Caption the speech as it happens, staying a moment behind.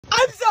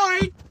I'm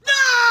sorry. No!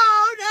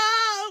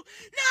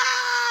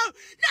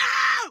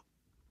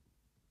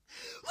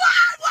 Why?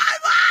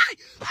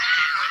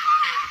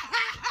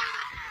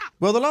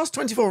 Well, the last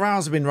 24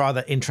 hours have been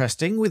rather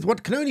interesting, with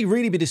what can only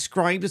really be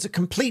described as a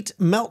complete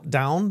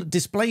meltdown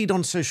displayed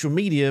on social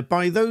media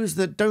by those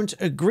that don't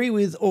agree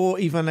with or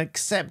even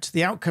accept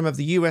the outcome of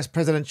the US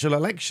presidential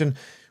election,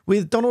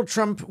 with Donald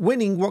Trump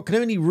winning what can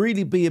only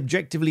really be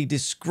objectively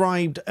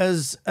described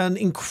as an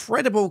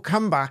incredible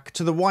comeback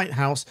to the White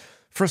House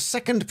for a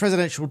second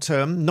presidential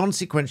term,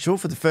 non-sequential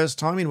for the first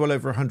time in well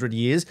over 100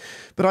 years.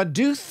 But I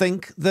do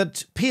think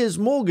that Piers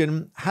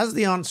Morgan has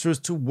the answer as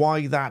to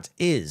why that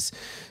is.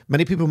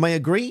 Many people may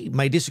agree,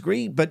 may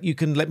disagree, but you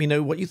can let me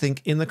know what you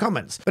think in the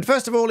comments. But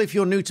first of all, if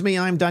you're new to me,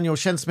 I'm Daniel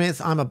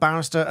Shensmith. I'm a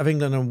barrister of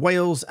England and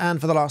Wales, and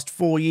for the last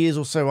 4 years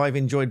or so, I've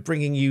enjoyed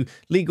bringing you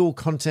legal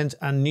content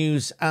and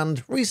news,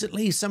 and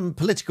recently some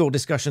political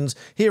discussions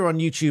here on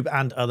YouTube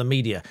and other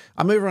media.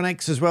 I'm over on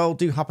X as well.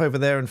 Do hop over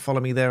there and follow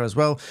me there as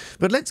well.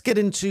 But let's get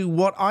into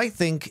what I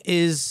think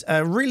is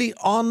really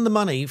on the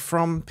money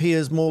from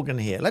Piers Morgan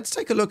here. Let's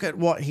take a look at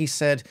what he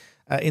said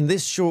in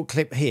this short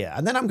clip here,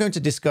 and then I'm going to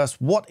discuss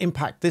what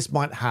impact this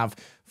might have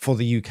for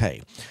the UK.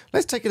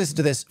 Let's take a listen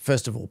to this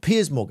first of all.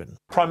 Piers Morgan.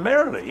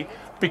 Primarily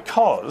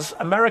because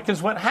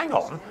Americans went, hang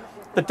on,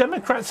 the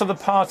Democrats are the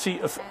party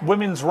of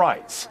women's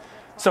rights.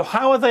 So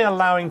how are they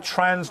allowing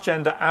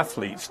transgender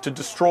athletes to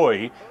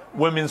destroy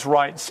women's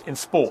rights in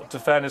sport, to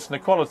fairness and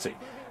equality?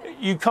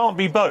 You can't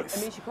be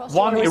both.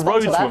 One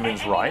erodes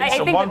women's rights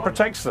and one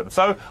protects them.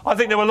 So I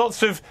think there were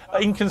lots of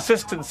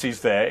inconsistencies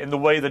there in the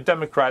way the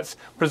Democrats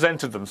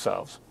presented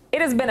themselves.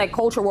 It has been a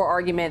culture war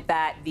argument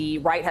that the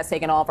right has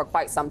taken on for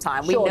quite some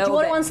time. Sure. We know Do you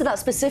want to answer that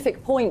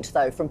specific point,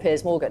 though, from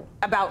Piers Morgan?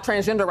 about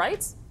transgender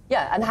rights?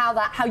 Yeah, and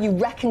how you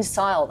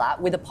reconcile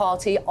that with a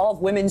party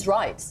of women's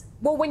rights.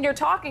 Well, when you're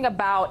talking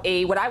about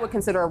what I would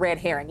consider a red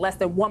herring, less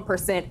than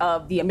 1%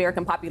 of the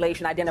American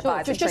population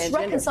identifies as just transgender.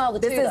 reconcile the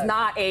two,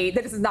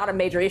 this is not a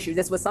major issue.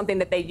 This was something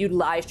that they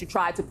utilized to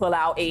try to pull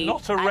out a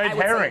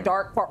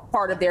dark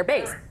part of their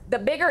base. The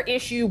bigger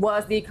issue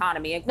was the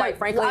economy, and quite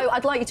frankly,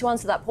 I'd like you to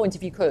answer that point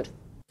if you could.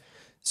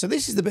 So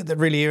this is the bit that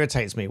really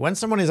irritates me. When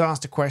someone is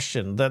asked a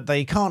question that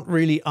they can't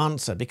really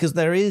answer because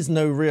there is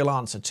no real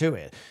answer to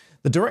it.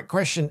 The direct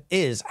question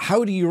is,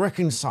 how do you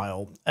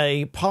reconcile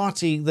a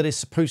party that is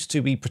supposed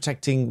to be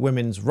protecting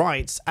women's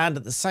rights, and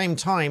at the same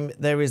time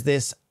there is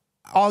this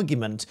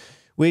argument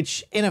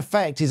which in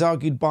effect is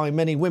argued by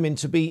many women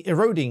to be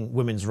eroding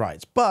women's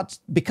rights? But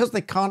because they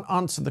can't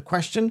answer the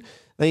question,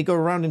 they go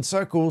around in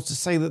circles to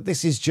say that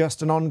this is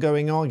just an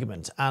ongoing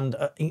argument and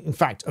in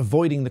fact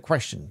avoiding the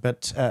question.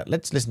 But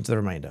let's listen to the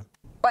remainder.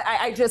 But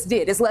I just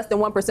did. It's less than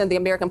 1% of the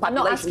American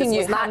population. I'm not asking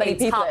you how many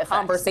people it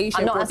affects.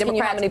 I'm not asking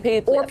you how many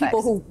people or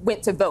people who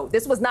went to vote.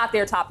 This was not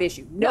their top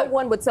issue. No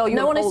one would tell you.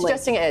 No one is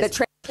suggesting it is.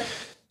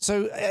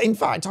 So, in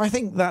fact, I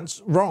think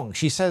that's wrong.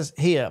 She says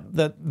here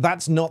that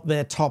that's not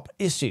their top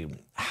issue.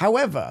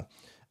 However,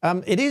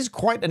 it is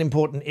quite an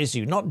important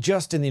issue, not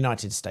just in the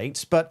United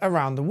States, but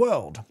around the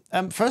world.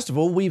 First of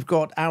all, we've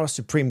got our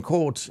Supreme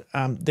Court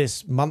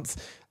this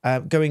month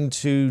going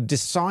to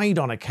decide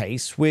on a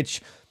case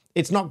which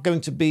it's not going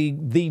to be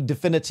the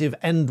definitive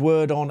end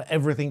word on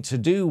everything to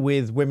do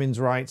with women's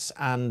rights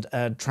and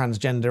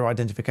transgender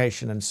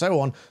identification and so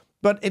on,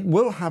 but it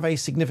will have a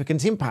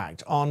significant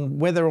impact on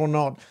whether or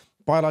not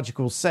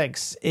biological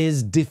sex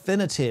is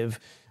definitive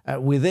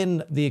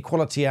within the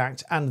Equality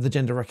Act and the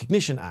Gender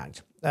Recognition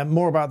Act.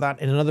 More about that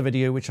in another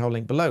video, which I'll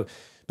link below.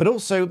 But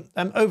also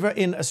over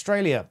in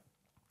Australia,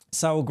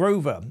 Saul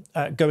Grover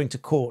going to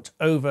court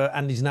over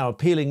and is now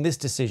appealing this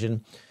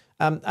decision.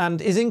 And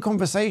is in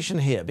conversation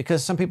here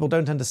because some people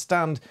don't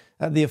understand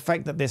the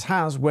effect that this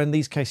has when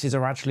these cases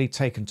are actually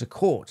taken to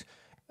court.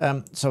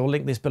 So I'll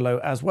link this below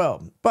as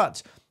well.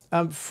 But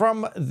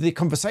from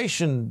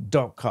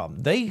theconversation.com,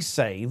 they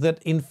say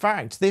that, in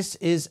fact, this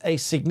is a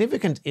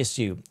significant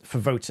issue for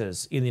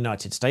voters in the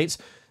United States.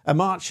 A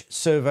March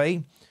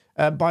survey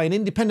by an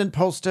independent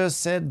pollster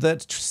said that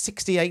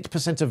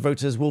 68% of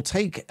voters will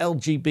take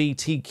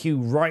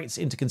LGBTQ rights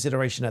into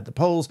consideration at the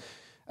polls.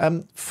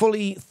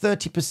 Fully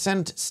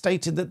 30%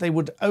 stated that they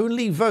would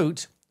only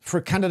vote for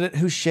a candidate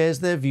who shares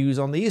their views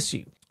on the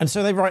issue. And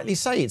so they rightly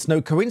say it's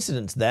no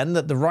coincidence then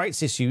that the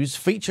rights issues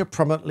feature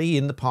prominently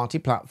in the party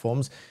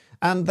platforms,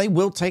 and they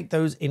will take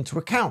those into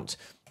account.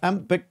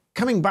 But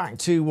coming back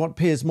to what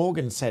Piers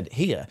Morgan said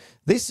here,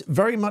 this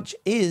very much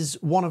is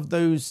one of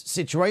those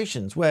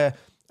situations where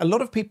a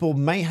lot of people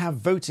may have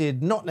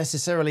voted not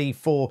necessarily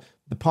for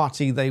the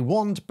party they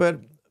want,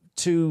 but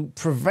to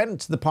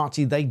prevent the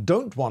party they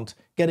don't want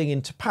getting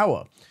into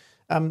power.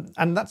 And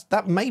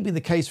that may be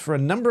the case for a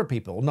number of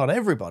people, not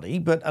everybody,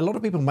 but a lot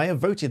of people may have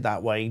voted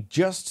that way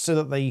just so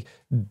that they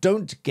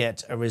don't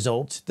get a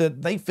result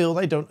that they feel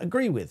they don't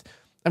agree with.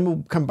 And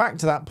we'll come back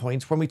to that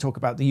point when we talk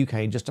about the UK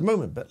in just a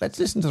moment. But let's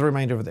listen to the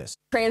remainder of this.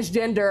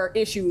 Transgender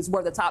issues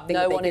were the top thing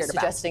that they cared about. No one is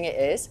suggesting it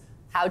is.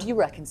 How do you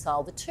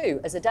reconcile the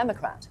two as a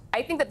Democrat?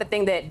 I think that the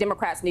thing that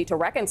Democrats need to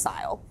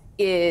reconcile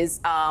is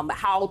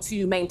how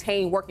to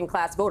maintain working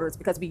class voters,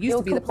 because we used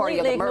to be the party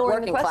of the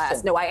working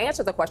class. No, I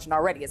answered the question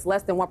already. It's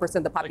less than 1%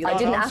 of the population. I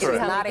didn't ask you it's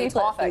how not many a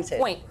people talking affected.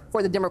 point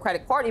for the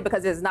Democratic Party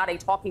because it's not a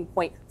talking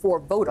point for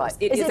voters.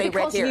 Right. It is a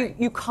red herring.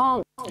 You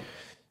can't.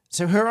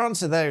 So her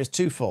answer there is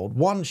twofold.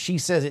 One, she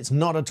says it's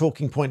not a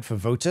talking point for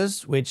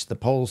voters, which the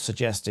polls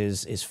suggest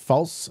is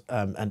false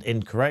and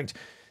incorrect.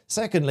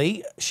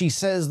 Secondly, she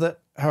says that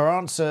her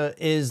answer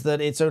is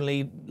that it's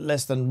only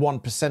less than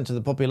 1% of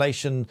the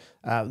population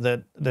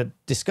that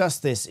discuss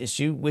this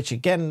issue, which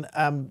again,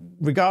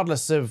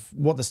 regardless of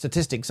what the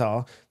statistics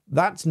are,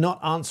 that's not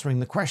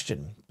answering the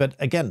question. But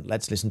again,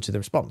 let's listen to the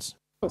response.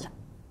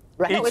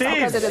 Right. No, it's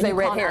because it is a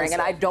red herring,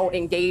 and I don't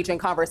engage in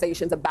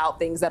conversations about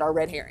things that are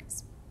red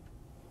herrings.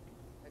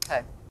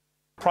 Okay.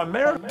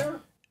 Primarily.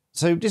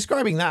 So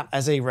describing that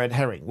as a red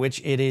herring, which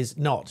it is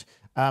not.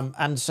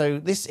 And so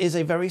this is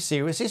a very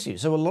serious issue.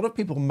 So a lot of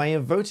people may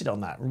have voted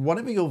on that.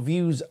 Whatever your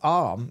views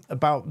are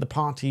about the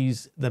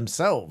parties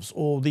themselves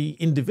or the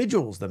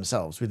individuals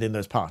themselves within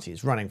those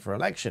parties running for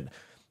election,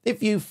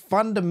 if you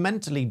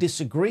fundamentally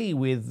disagree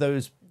with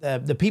those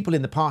the people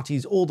in the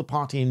parties or the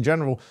party in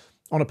general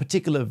on a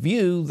particular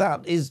view,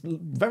 that is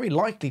very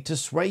likely to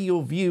sway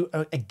your view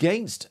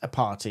against a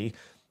party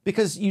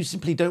because you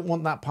simply don't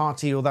want that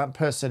party or that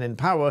person in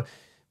power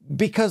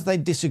because they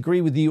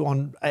disagree with you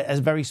on a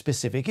very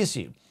specific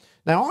issue.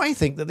 Now, I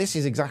think that this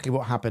is exactly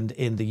what happened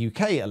in the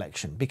UK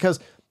election, because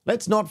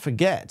let's not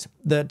forget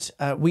that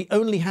we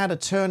only had a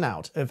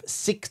turnout of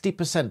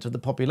 60% of the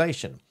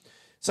population.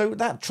 So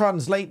that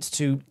translates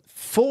to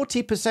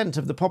 40%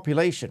 of the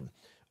population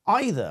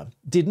either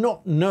did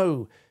not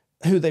know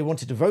who they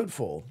wanted to vote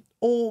for,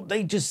 or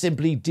they just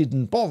simply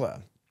didn't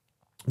bother,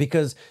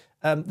 because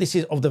this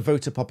is of the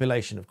voter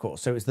population, of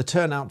course. So it's the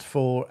turnout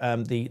for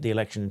the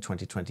election in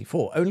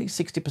 2024. Only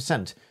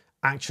 60%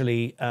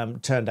 actually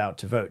turned out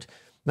to vote.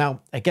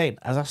 Now, again,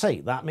 as I say,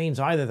 that means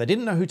either they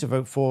didn't know who to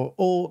vote for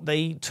or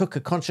they took a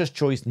conscious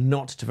choice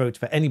not to vote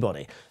for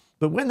anybody.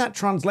 But when that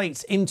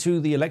translates into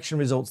the election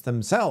results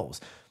themselves,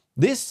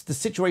 the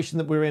situation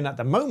that we're in at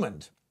the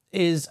moment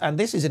is, and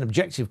this is an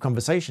objective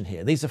conversation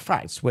here, these are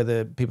facts,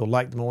 whether people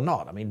like them or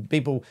not. I mean,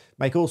 people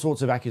make all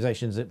sorts of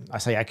accusations. I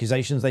say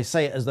accusations, they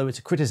say it as though it's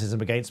a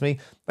criticism against me.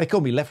 They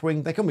call me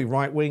left-wing, they call me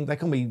right-wing, they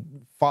call me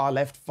far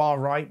left, far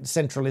right,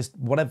 centralist,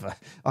 whatever.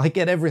 I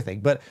get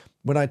everything. But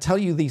when I tell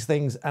you these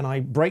things and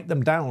I break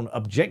them down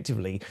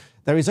objectively,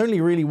 there is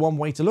only really one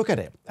way to look at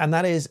it, and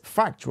that is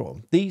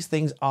factual. These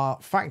things are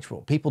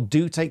factual. People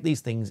do take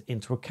these things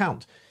into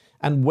account.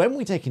 And when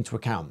we take into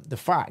account the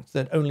fact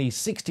that only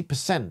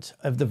 60%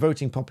 of the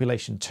voting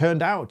population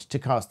turned out to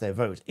cast their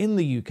vote in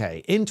the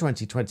UK in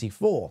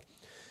 2024,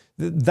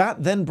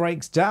 that then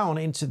breaks down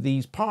into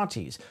these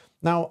parties.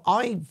 Now,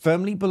 I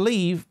firmly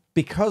believe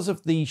because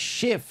of the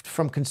shift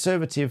from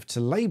Conservative to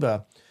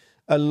Labour,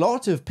 a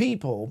lot of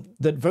people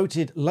that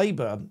voted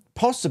Labour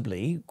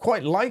possibly,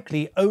 quite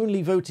likely,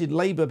 only voted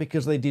Labour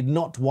because they did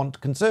not want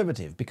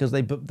Conservative, because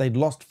they'd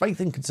lost faith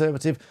in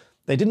Conservative.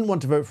 They didn't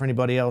want to vote for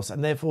anybody else,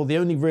 and therefore the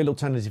only real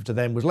alternative to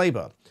them was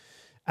Labour.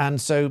 And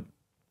so,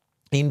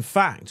 in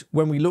fact,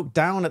 when we look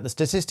down at the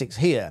statistics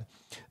here,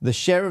 the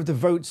share of the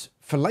votes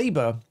for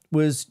Labour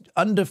was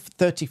under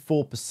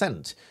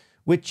 34%,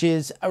 which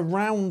is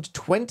around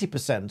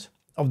 20%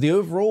 of the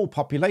overall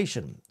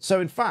population.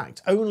 So, in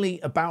fact, only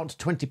about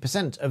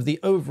 20% of the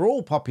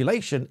overall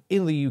population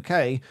in the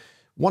UK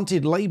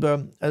wanted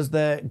Labour as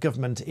their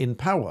government in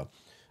power.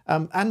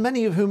 And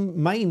many of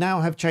whom may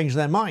now have changed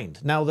their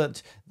mind now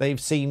that they've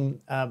seen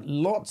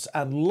lots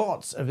and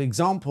lots of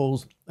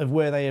examples of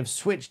where they have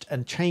switched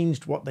and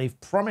changed what they've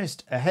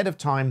promised ahead of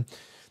time.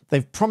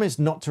 They've promised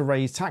not to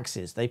raise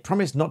taxes. They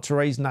promised not to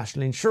raise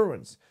national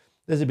insurance.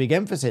 There's a big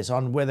emphasis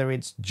on whether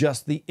it's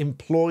just the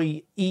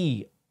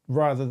employee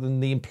rather than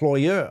the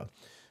employer.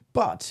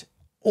 But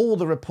all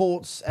the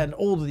reports and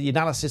all the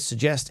analysis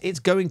suggest it's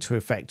going to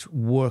affect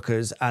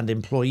workers and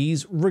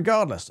employees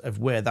regardless of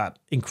where that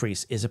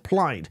increase is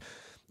applied.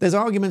 There's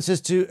arguments as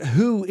to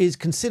who is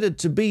considered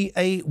to be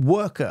a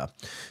worker,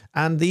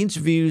 and the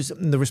interviews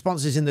and the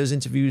responses in those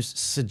interviews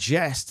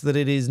suggest that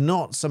it is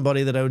not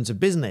somebody that owns a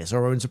business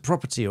or owns a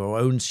property or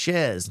owns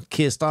shares.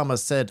 Keir Starmer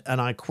said, and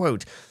I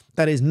quote,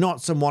 "That is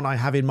not someone I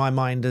have in my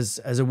mind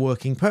as a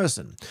working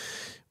person."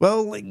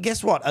 Well,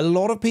 guess what? A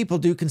lot of people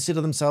do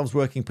consider themselves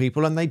working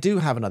people, and they do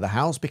have another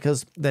house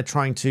because they're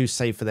trying to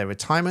save for their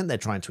retirement, they're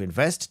trying to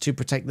invest to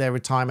protect their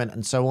retirement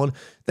and so on.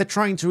 They're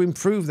trying to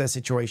improve their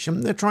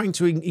situation, they're trying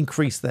to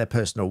increase their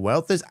personal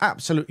wealth. There's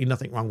absolutely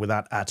nothing wrong with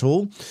that at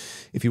all.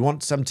 If you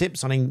want some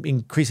tips on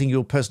increasing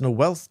your personal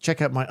wealth,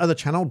 check out my other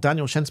channel,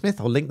 Daniel Shensmith.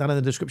 I'll link that in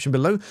the description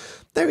below.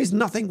 There is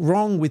nothing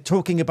wrong with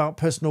talking about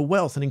personal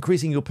wealth and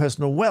increasing your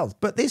personal wealth,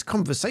 but this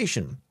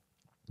conversation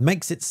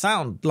makes it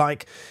sound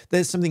like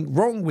there's something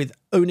wrong with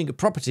owning a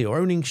property or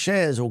owning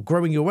shares or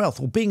growing your wealth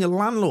or being a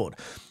landlord.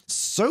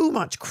 So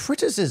much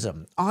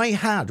criticism I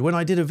had when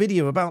I did a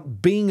video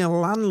about being a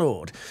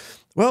landlord.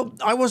 Well,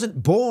 I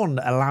wasn't born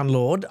a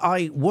landlord.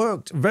 I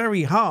worked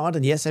very hard,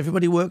 and yes,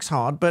 everybody works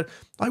hard, but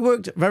I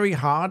worked very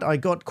hard. I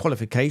got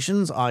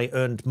qualifications, I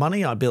earned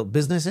money, I built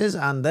businesses,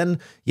 and then,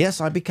 yes,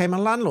 I became a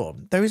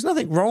landlord. There is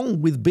nothing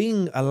wrong with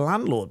being a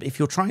landlord if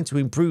you're trying to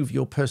improve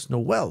your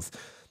personal wealth.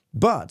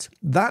 But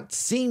that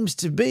seems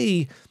to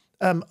be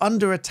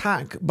under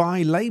attack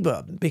by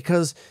Labour,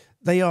 because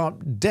they are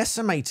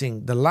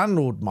decimating the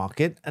landlord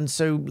market. And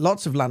so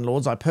lots of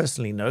landlords I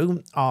personally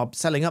know are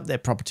selling up their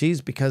properties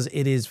because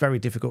it is very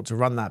difficult to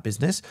run that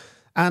business.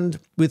 And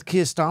with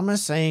Keir Starmer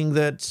saying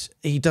that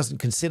he doesn't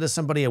consider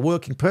somebody a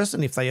working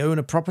person if they own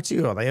a property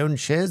or they own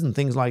shares and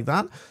things like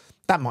that,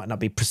 that might not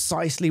be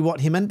precisely what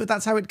he meant, but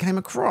that's how it came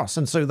across.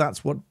 And so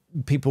that's what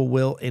people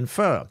will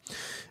infer.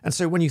 And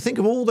so when you think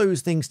of all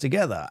those things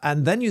together,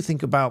 and then you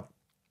think about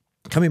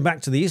coming back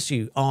to the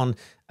issue on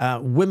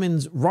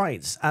women's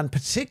rights, and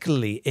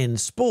particularly in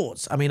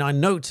sports. I mean, I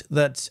note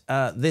that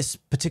this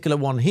particular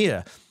one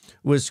here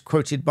was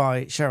quoted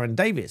by Sharon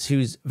Davis,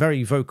 who's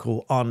very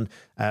vocal on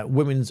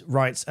women's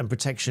rights and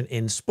protection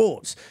in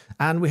sports.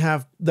 And we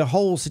have the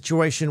whole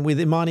situation with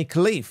Imani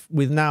Khalif,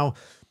 with now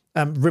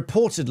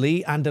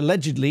reportedly and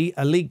allegedly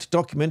a leaked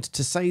document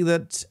to say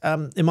that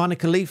Imani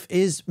Khalif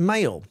is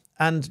male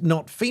and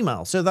not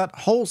female. So that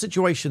whole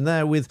situation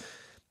there with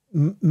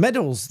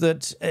medals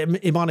that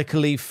Imani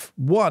Khalif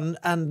won,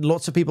 and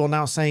lots of people are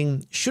now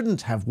saying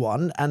shouldn't have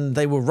won, and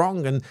they were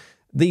wrong, and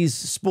these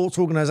sports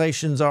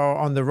organizations are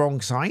on the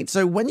wrong side.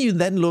 So when you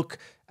then look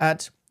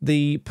at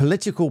the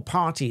political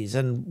parties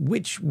and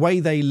which way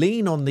they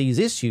lean on these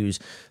issues,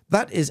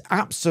 that is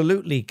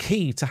absolutely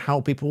key to how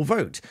people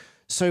vote.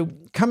 So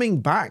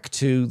coming back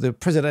to the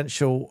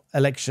presidential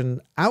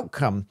election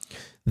outcome,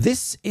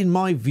 this, in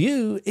my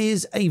view,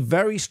 is a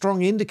very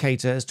strong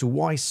indicator as to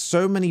why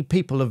so many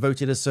people have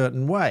voted a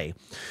certain way.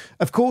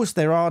 Of course,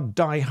 there are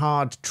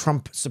die-hard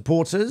Trump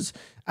supporters,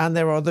 and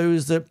there are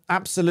those that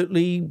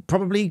absolutely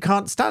probably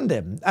can't stand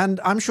him. And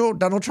I'm sure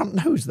Donald Trump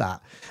knows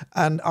that.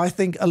 And I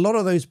think a lot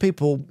of those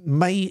people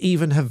may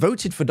even have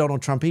voted for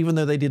Donald Trump, even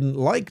though they didn't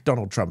like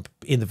Donald Trump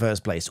in the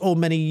first place, or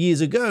many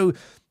years ago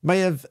may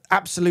have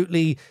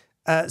absolutely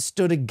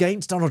stood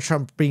against Donald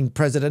Trump being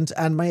president,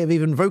 and may have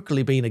even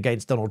vocally been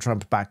against Donald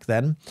Trump back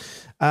then.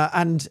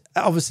 And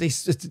obviously,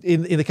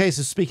 in the case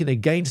of speaking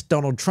against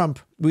Donald Trump,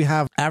 we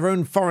have our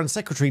own Foreign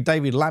Secretary,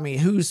 David Lammy,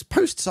 whose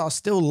posts are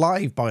still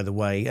live, by the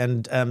way.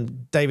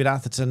 And David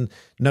Atherton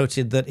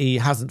noted that he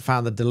hasn't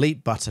found the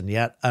delete button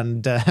yet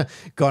and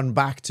gone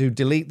back to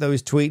delete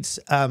those tweets.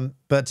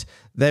 But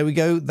there we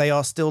go. They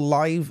are still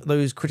live,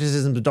 those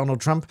criticisms of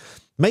Donald Trump.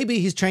 Maybe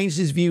he's changed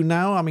his view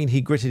now. I mean, he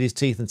gritted his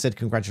teeth and said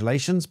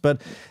congratulations,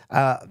 but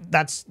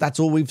that's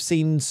all we've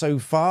seen so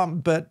far.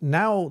 But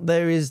now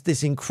there is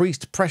this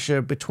increased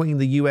pressure between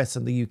the US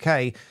and the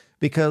UK,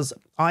 because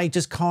I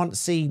just can't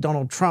see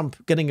Donald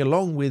Trump getting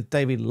along with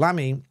David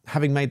Lammy,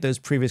 having made those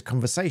previous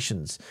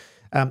conversations.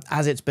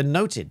 As it's been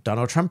noted,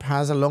 Donald Trump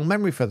has a long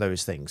memory for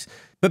those things.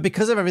 But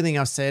because of everything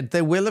I've said,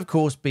 there will, of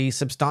course, be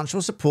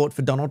substantial support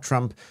for Donald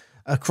Trump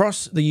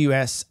across the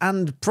US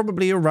and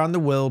probably around the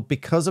world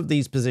because of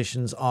these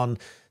positions on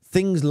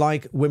things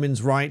like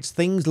women's rights,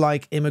 things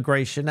like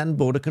immigration and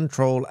border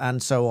control,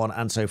 and so on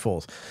and so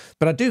forth.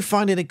 But I do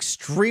find it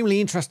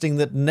extremely interesting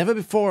that never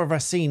before have I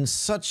seen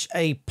such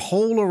a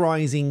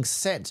polarizing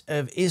set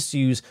of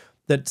issues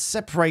that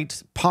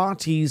separate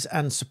parties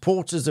and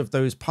supporters of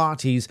those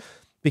parties,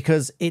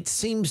 because it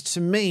seems to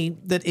me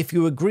that if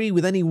you agree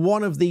with any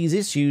one of these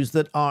issues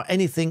that are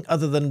anything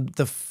other than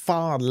the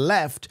far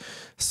left,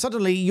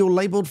 suddenly you're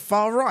labelled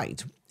far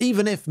right.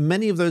 Even if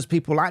many of those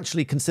people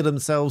actually consider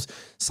themselves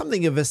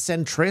something of a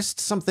centrist,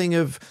 something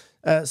of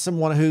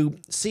someone who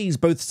sees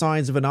both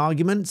sides of an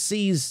argument,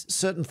 sees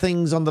certain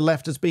things on the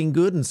left as being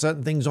good and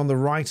certain things on the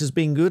right as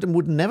being good, and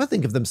would never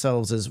think of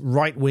themselves as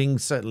right-wing,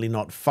 certainly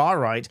not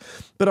far-right,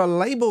 but are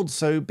labelled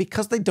so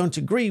because they don't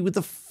agree with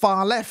the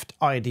far-left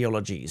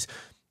ideologies.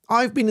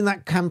 I've been in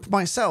that camp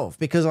myself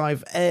because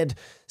I've aired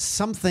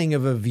something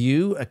of a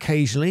view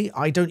occasionally.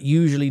 I don't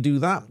usually do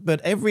that, but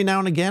every now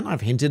and again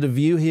I've hinted a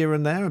view here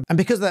and there. And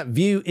because that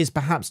view is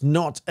perhaps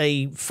not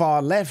a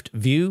far left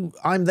view,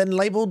 I'm then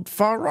labelled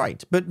far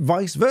right, but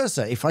vice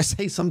versa. If I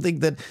say something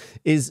that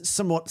is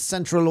somewhat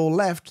central or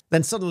left,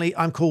 then suddenly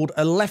I'm called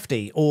a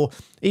lefty or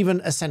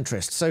even a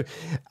centrist. So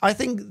I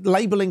think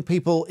labelling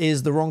people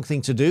is the wrong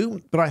thing to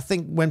do, but I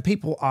think when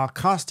people are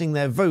casting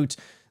their vote,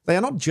 they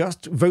are not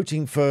just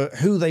voting for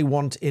who they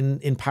want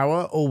in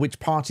power or which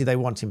party they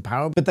want in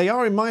power, but they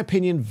are, in my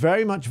opinion,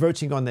 very much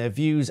voting on their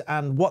views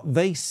and what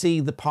they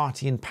see the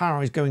party in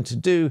power is going to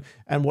do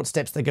and what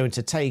steps they're going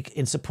to take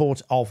in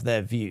support of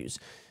their views.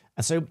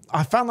 And so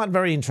I found that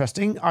very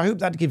interesting. I hope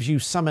that gives you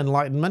some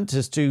enlightenment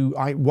as to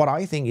what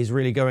I think is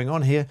really going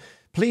on here.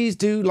 Please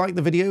do like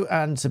the video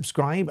and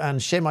subscribe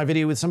and share my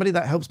video with somebody.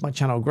 That helps my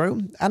channel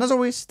grow. And as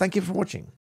always, thank you for watching.